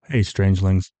Hey,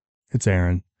 Strangelings, it's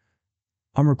Aaron.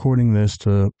 I'm recording this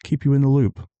to keep you in the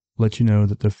loop, let you know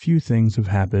that a few things have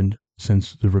happened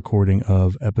since the recording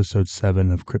of episode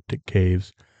 7 of Cryptic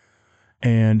Caves,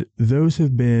 and those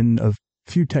have been a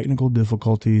few technical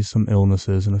difficulties, some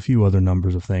illnesses, and a few other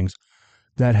numbers of things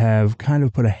that have kind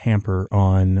of put a hamper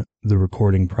on the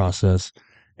recording process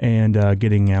and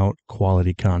getting out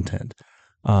quality content.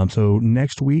 So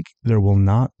next week, there will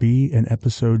not be an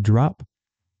episode drop.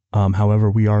 However,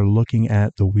 we are looking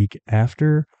at the week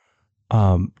after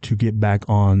to get back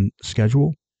on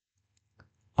schedule.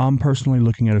 I'm personally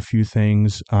looking at a few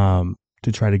things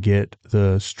to try to get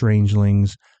the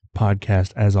Strangelings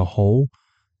podcast as a whole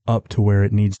up to where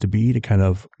it needs to be to kind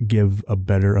of give a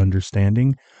better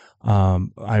understanding.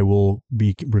 I will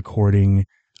be recording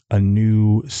a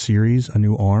new series, a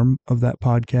new arm of that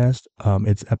podcast.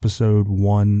 It's episode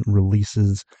 1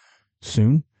 releases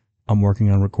soon. I'm working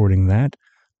on recording that.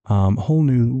 Whole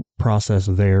new process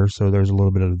there, so there's a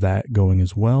little bit of that going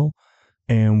as well.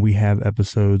 And we have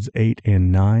episodes 8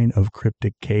 and 9 of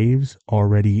Cryptic Caves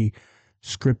already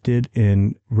scripted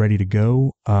and ready to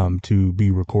go to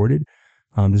be recorded.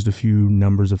 Just a few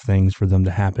numbers of things for them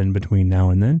to happen between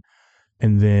now and then.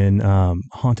 And then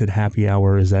Haunted Happy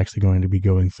Hour is actually going to be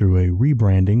going through a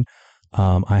rebranding.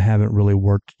 I haven't really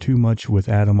worked too much with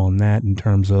Adam on that in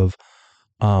terms of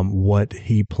what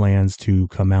he plans to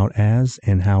come out as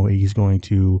and how he's going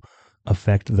to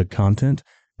affect the content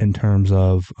in terms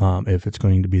of if it's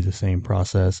going to be the same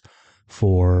process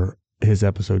for his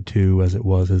episode 2 as it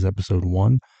was his episode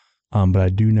 1. But I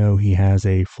do know he has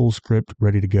a full script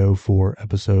ready to go for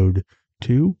episode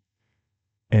 2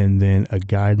 and then a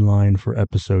guideline for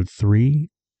episode 3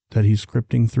 that he's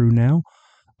scripting through now.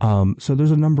 So there's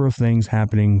a number of things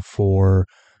happening for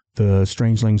the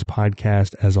Strangelings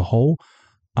podcast as a whole.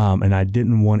 And I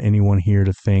didn't want anyone here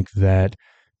to think that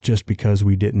just because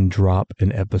we didn't drop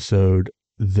an episode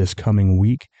this coming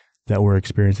week that we're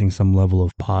experiencing some level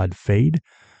of pod fade.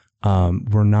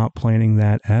 We're not planning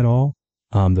that at all.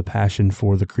 The passion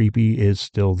for the creepy is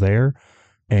still there,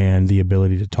 and the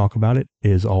ability to talk about it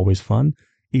is always fun,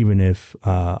 even if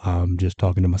I'm just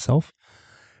talking to myself.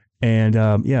 And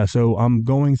so I'm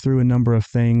going through a number of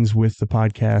things with the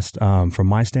podcast from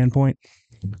my standpoint.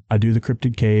 I do the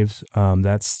Cryptid Caves.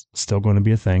 That's still going to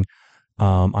be a thing.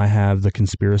 I have the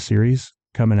Conspiracy series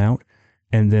coming out.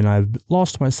 And then I've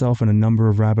lost myself in a number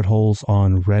of rabbit holes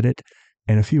on Reddit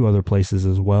and a few other places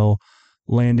as well,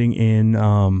 landing in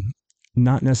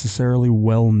not necessarily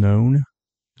well-known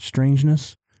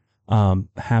strangeness,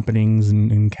 happenings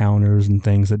and encounters and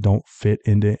things that don't fit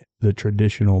into the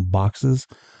traditional boxes.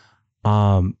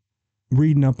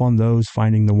 Reading up on those,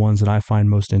 finding the ones that I find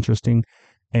most interesting,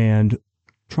 and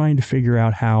trying to figure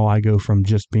out how I go from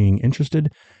just being interested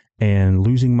and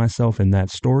losing myself in that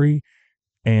story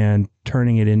and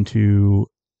turning it into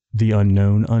the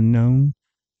unknown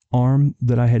arm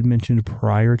that I had mentioned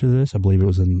prior to this. I believe it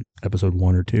was in episode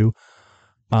 1 or 2.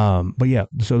 But yeah,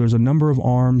 so there's a number of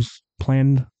arms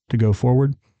planned to go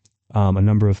forward, a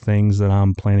number of things that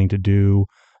I'm planning to do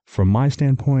from my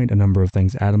standpoint, a number of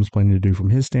things Adam's planning to do from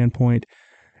his standpoint.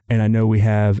 And I know we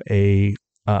have a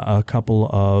couple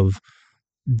of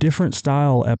different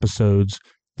style episodes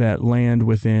that land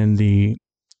within the,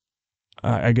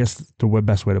 I guess the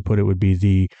best way to put it would be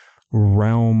the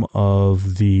realm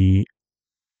of the,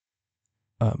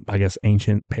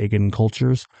 ancient pagan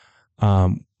cultures.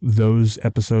 Those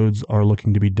episodes are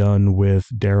looking to be done with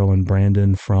Daryl and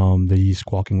Brandon from the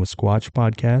Squawking with Squatch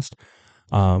podcast.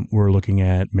 We're looking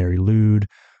at Mary Lude.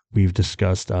 We've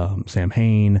discussed Sam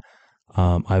Hain.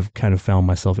 I've kind of found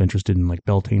myself interested in like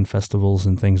Beltane festivals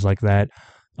and things like that.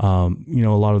 A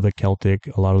lot of the Celtic,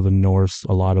 a lot of the Norse,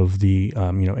 a lot of the,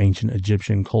 ancient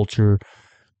Egyptian culture,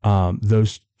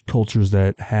 those cultures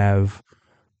that have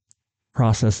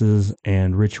processes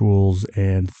and rituals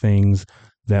and things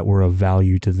that were of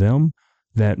value to them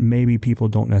that maybe people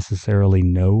don't necessarily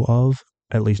know of,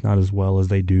 at least not as well as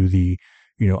they do the,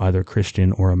 either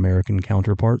Christian or American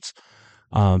counterparts.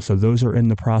 So those are in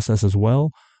the process as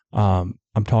well.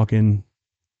 I'm talking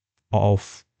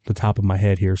off the top of my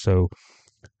head here. So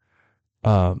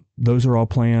those are all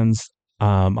plans.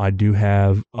 I do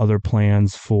have other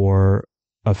plans for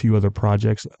a few other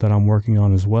projects that I'm working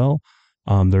on as well.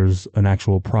 There's an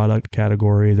actual product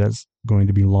category that's going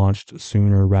to be launched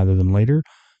sooner rather than later.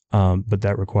 But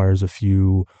that requires a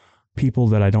few people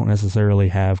that I don't necessarily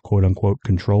have quote unquote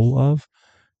control of.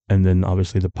 And then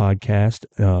obviously the podcast,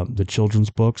 the children's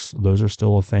books, those are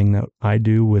still a thing that I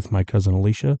do with my cousin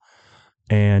Alicia.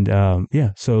 And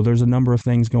so there's a number of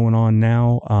things going on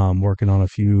now. Working on a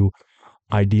few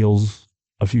ideals,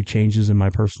 a few changes in my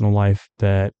personal life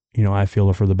that I feel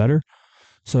are for the better.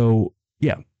 So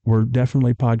yeah, we're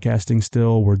definitely podcasting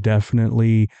still. We're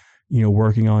definitely,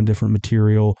 working on different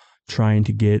material, trying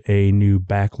to get a new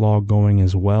backlog going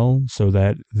as well so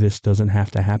that this doesn't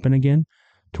have to happen again,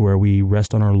 to where we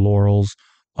rest on our laurels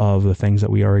of the things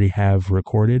that we already have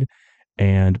recorded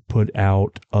and put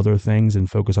out other things and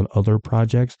focus on other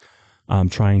projects,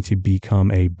 trying to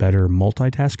become a better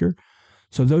multitasker.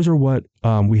 So those are what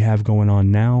we have going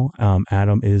on now.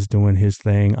 Adam is doing his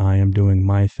thing. I am doing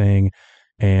my thing.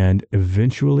 And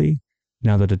eventually,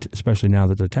 especially now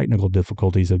that the technical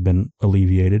difficulties have been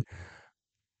alleviated,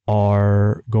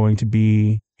 are going to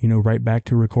be, right back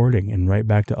to recording and right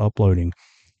back to uploading.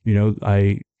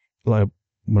 Like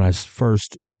when I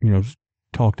first,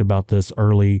 talked about this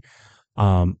early,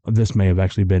 this may have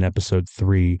actually been episode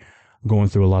 3, going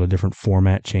through a lot of different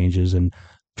format changes and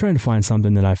trying to find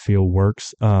something that I feel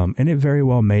works. And it very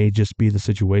well may just be the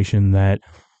situation that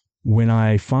when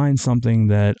I find something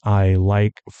that I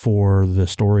like for the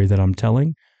story that I'm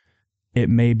telling, it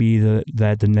may be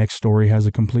that the next story has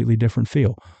a completely different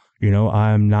feel.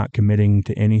 I'm not committing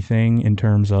to anything in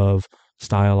terms of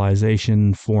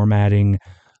stylization, formatting,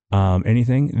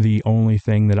 anything. The only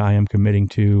thing that I am committing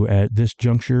to at this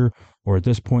juncture or at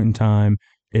this point in time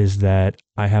is that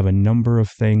I have a number of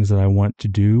things that I want to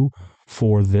do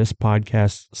for this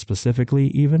podcast specifically,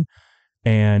 even.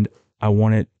 And I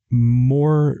want it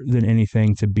more than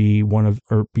anything to be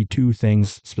be two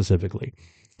things specifically: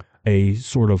 a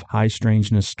sort of high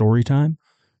strangeness story time,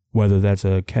 whether that's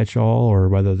a catch all or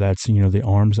whether that's, the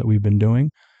arms that we've been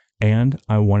doing. And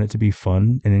I want it to be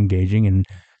fun and engaging and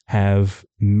have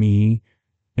me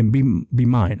and be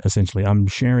mine, essentially. I'm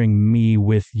sharing me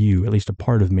with you, at least a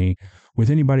part of me, with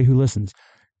anybody who listens.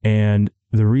 And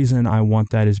the reason I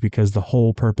want that is because the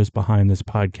whole purpose behind this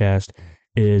podcast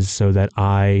is so that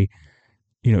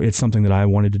it's something that I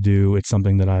wanted to do. It's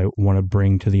something that I want to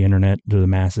bring to the internet, to the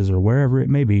masses, or wherever it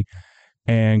may be,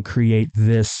 and create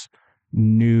this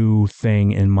new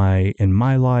thing in my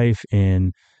life,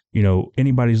 in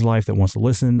anybody's life that wants to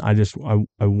listen. I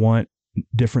want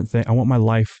different thing. I want my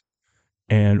life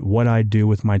and what I do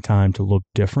with my time to look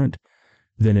different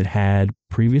than it had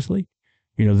previously.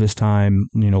 This time,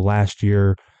 last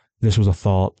year, this was a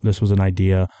thought, this was an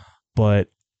idea, but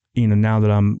now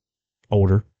that I'm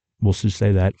older, we'll just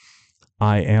say that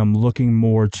I am looking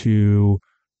more to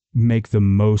make the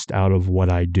most out of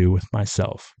what I do with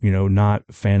myself, not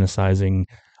fantasizing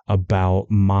about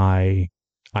my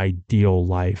ideal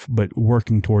life, but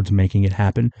working towards making it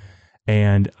happen.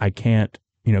 And I can't,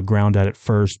 ground at it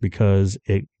first because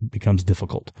it becomes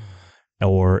difficult,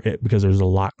 because there's a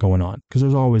lot going on, because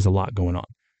there's always a lot going on.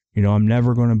 I'm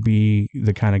never going to be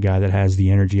the kind of guy that has the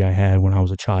energy I had when I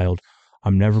was a child.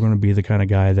 I'm never going to be the kind of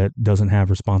guy that doesn't have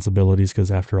responsibilities,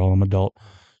 because after all, I'm adult.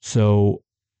 So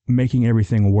making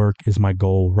everything work is my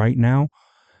goal right now.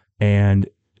 And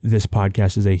this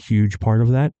podcast is a huge part of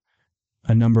that.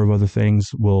 A number of other things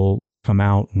will come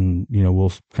out, and,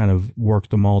 we'll kind of work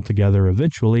them all together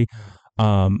eventually.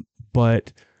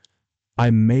 But I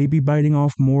may be biting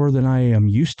off more than I am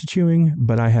used to chewing,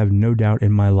 but I have no doubt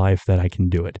in my life that I can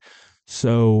do it.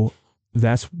 So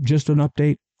that's just an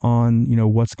update on,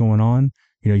 what's going on.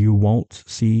 You won't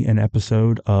see an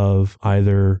episode of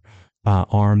either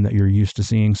ARM that you're used to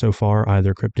seeing so far,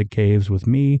 either Cryptic Caves with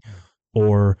me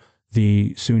or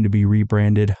the soon to be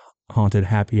rebranded Haunted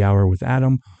Happy Hour with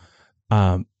Adam.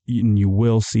 You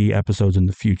will see episodes in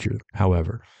the future,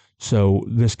 however. So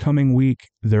this coming week,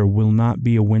 there will not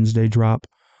be a Wednesday drop.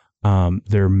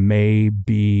 There may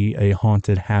be a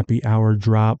Haunted Happy Hour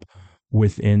drop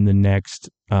within the next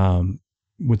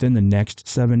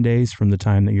 7 days from the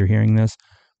time that you're hearing this,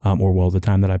 the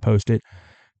time that I post it.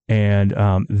 And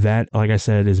that, like I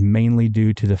said, is mainly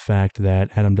due to the fact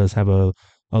that Adam does have a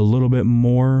little bit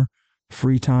more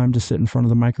free time to sit in front of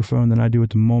the microphone than I do at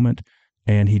the moment.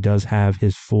 And he does have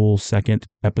his full second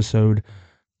episode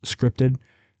scripted.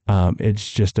 It's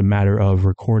just a matter of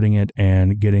recording it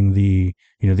and getting the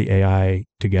AI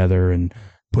together and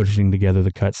putting together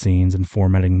the cutscenes and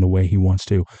formatting the way he wants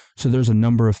to. So there's a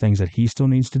number of things that he still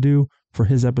needs to do for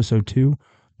his episode 2,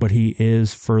 but he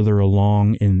is further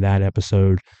along in that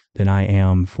episode than I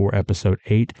am for episode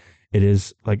 8. It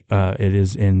is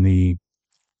in the,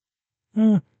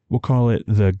 we'll call it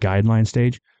the guideline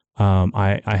stage.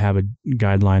 I have a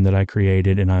guideline that I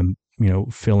created, and I'm,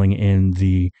 filling in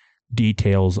the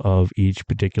details of each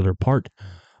particular part.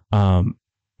 And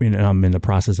I'm in the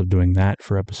process of doing that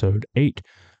for episode 8.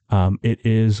 It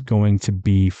is going to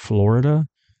be Florida.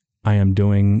 I am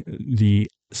doing the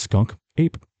skunk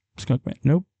man.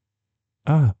 Nope.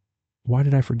 Why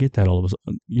did I forget that all of a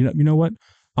sudden? You know what?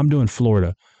 I'm doing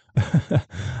Florida.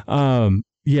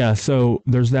 Yeah, so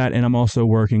there's that, and I'm also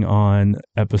working on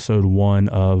episode 1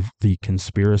 of the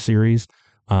Conspira series.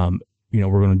 Um, we're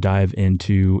going to dive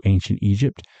into ancient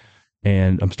Egypt,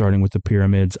 and I'm starting with the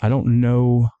pyramids. I don't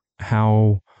know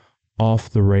how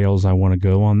off the rails I want to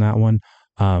go on that one.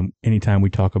 Anytime we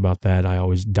talk about that, I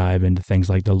always dive into things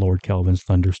like the Lord Kelvin's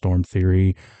thunderstorm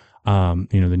theory. Then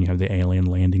you have the alien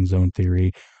landing zone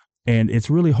theory. And it's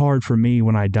really hard for me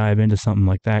when I dive into something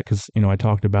like that because, I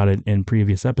talked about it in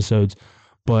previous episodes,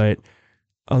 but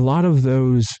a lot of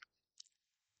those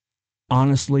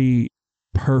honestly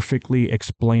perfectly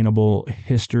explainable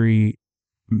history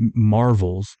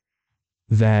marvels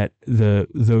that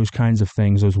those kinds of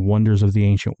things, those wonders of the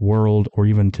ancient world, or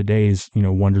even today's,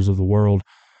 wonders of the world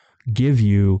give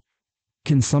you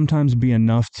can sometimes be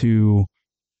enough to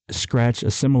scratch a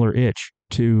similar itch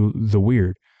to the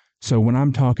weird. So when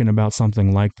I'm talking about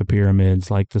something like the pyramids,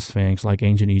 like the Sphinx, like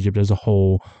ancient Egypt as a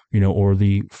whole, or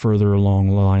the further along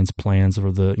lines plans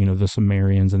of the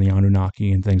Sumerians and the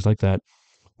Anunnaki and things like that,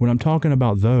 when I'm talking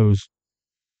about those,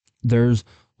 there's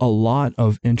a lot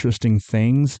of interesting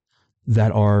things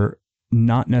that are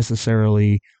not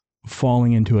necessarily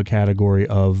falling into a category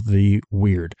of the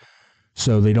weird.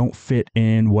 So they don't fit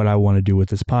in what I want to do with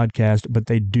this podcast, but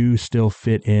they do still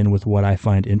fit in with what I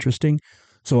find interesting.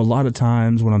 So a lot of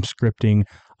times when I'm scripting,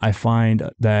 I find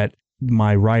that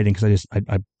my writing, because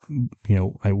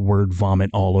I word vomit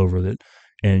all over it,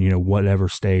 and whatever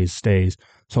stays stays.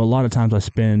 So a lot of times I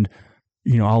spend,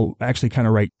 I'll actually kind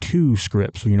of write two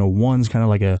scripts. One's kind of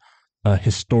like a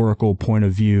historical point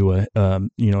of view, a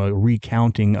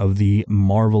recounting of the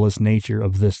marvelous nature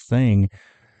of this thing,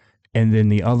 and then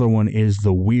the other one is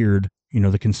the weird,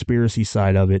 the conspiracy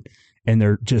side of it, and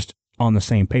they're just on the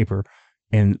same paper.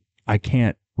 And I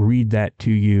can't read that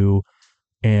to you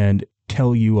and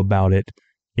tell you about it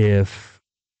if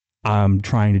I'm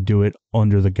trying to do it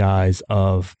under the guise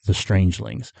of the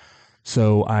Strangelings.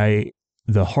 So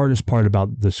the hardest part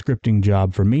about the scripting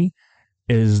job for me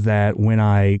is that when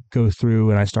I go through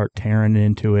and I start tearing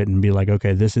into it and be like,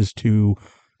 okay, this is too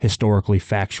historically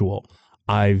factual.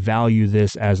 I value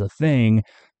this as a thing,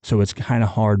 so it's kind of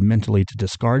hard mentally to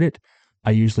discard it.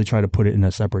 I usually try to put it in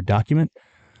a separate document,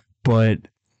 but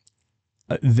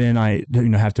then I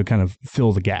have to kind of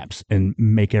fill the gaps and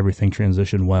make everything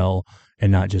transition well and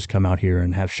not just come out here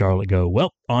and have Charlotte go,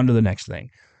 well, on to the next thing.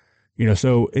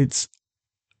 So it's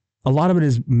a lot of it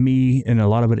is me, and a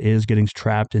lot of it is getting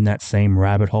trapped in that same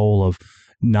rabbit hole of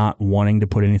not wanting to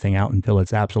put anything out until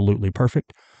it's absolutely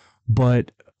perfect.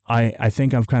 But I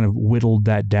think I've kind of whittled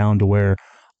that down to where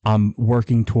I'm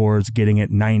working towards getting it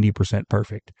 90%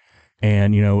 perfect.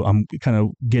 And, I'm kind of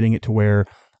getting it to where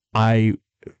I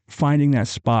finding that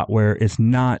spot where it's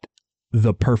not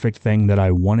the perfect thing that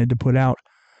I wanted to put out,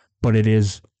 but it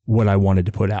is what I wanted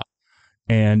to put out.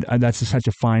 And that's such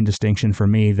a fine distinction for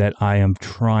me that I am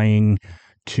trying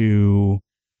to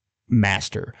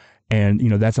master. And,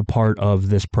 that's a part of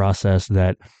this process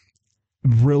that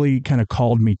really kind of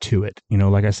called me to it.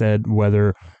 Like I said,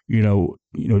 whether,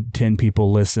 10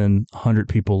 people listen, 100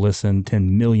 people listen,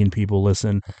 10 million people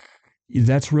listen,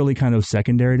 that's really kind of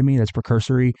secondary to me. That's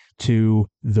precursory to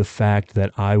the fact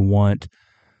that I want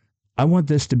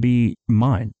this to be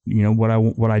mine.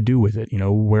 What I do with it,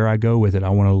 where I go with it. I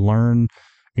want to learn,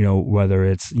 whether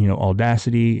it's,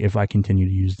 Audacity, if I continue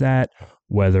to use that,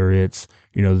 whether it's,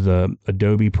 the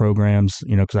Adobe programs,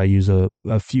 because I use a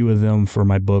few of them for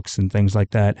my books and things like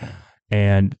that.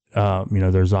 And,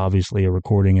 there's obviously a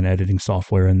recording and editing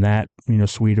software in that,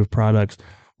 suite of products,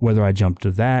 whether I jump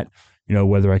to that,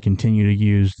 whether I continue to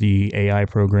use the AI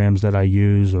programs that I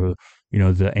use, or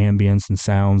the ambience and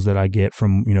sounds that I get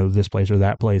from, this place or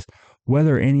that place,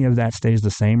 whether any of that stays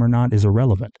the same or not is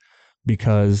irrelevant,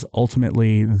 because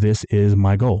ultimately this is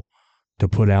my goal, to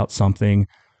put out something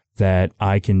that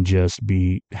I can just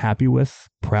be happy with,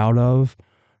 proud of,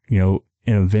 and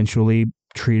eventually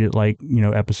treat it like,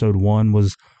 episode 1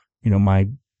 was, my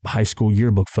high school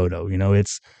yearbook photo.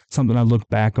 It's something I look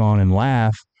back on and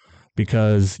laugh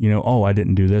because, oh, I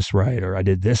didn't do this right, or I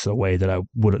did this a way that I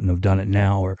wouldn't have done it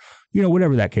now, or,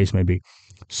 whatever that case may be.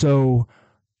 So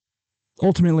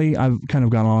ultimately, I've kind of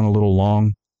gone on a little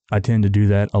long. I tend to do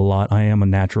that a lot. I am a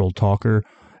natural talker.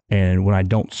 And when I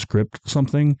don't script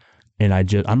something, and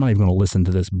I'm not even going to listen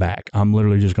to this back. I'm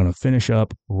literally just going to finish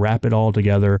up, wrap it all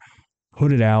together,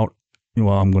 put it out.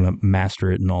 Well, I'm going to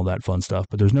master it and all that fun stuff.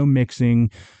 But there's no mixing,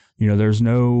 there's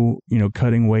no,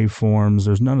 cutting waveforms.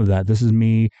 There's none of that. This is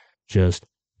me just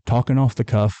talking off the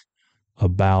cuff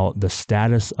about the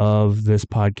status of this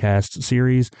podcast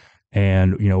series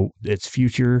and, its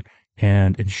future,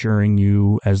 and ensuring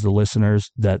you as the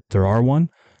listeners that there are one.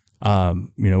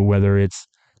 Whether it's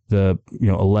the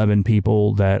 11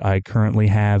 people that I currently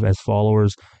have as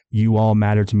followers, you all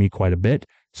matter to me quite a bit.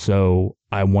 So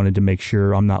I wanted to make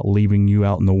sure I'm not leaving you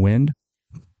out in the wind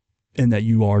and that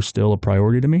you are still a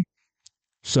priority to me.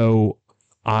 So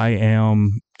I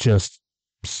am just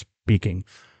speaking,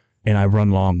 and I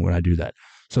run long when I do that.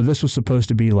 So this was supposed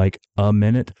to be like a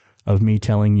minute of me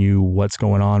telling you what's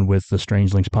going on with the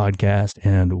Strangelings podcast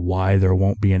and why there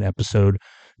won't be an episode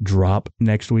drop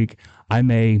next week. I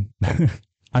may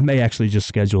I may actually just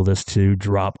schedule this to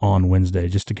drop on Wednesday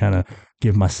just to kind of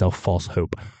give myself false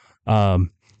hope.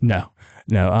 No,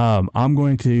 no. I'm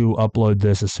going to upload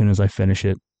this as soon as I finish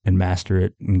it and master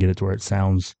it and get it to where it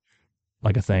sounds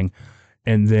like a thing.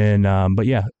 And then, but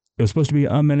yeah, it was supposed to be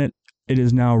a minute. It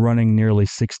is now running nearly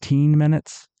 16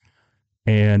 minutes.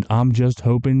 And I'm just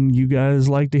hoping you guys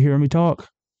like to hear me talk,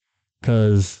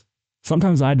 because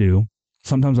sometimes I do.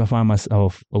 Sometimes I find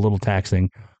myself a little taxing,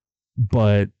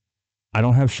 but I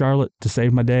don't have Charlotte to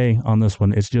save my day on this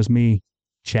one. It's just me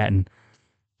chatting.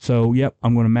 So, yep,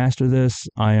 I'm going to master this.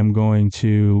 I am going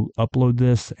to upload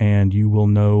this, and you will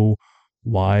know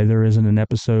why there isn't an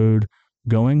episode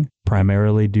going,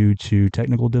 primarily due to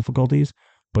technical difficulties.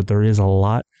 But there is a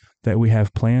lot that we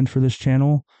have planned for this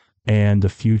channel, and the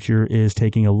future is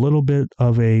taking a little bit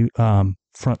of a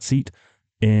front seat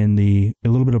in a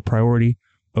little bit of priority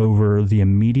over the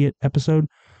immediate episode.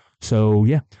 So,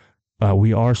 yeah,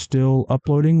 we are still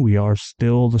uploading. We are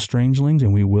still the Strangelings,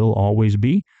 and we will always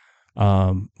be.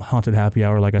 Haunted Happy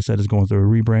Hour, like I said, is going through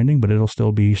a rebranding, but it'll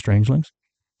still be Strangelings.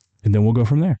 And then we'll go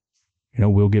from there.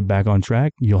 We'll get back on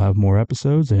track. You'll have more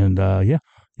episodes, and yeah,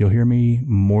 you'll hear me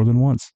more than once.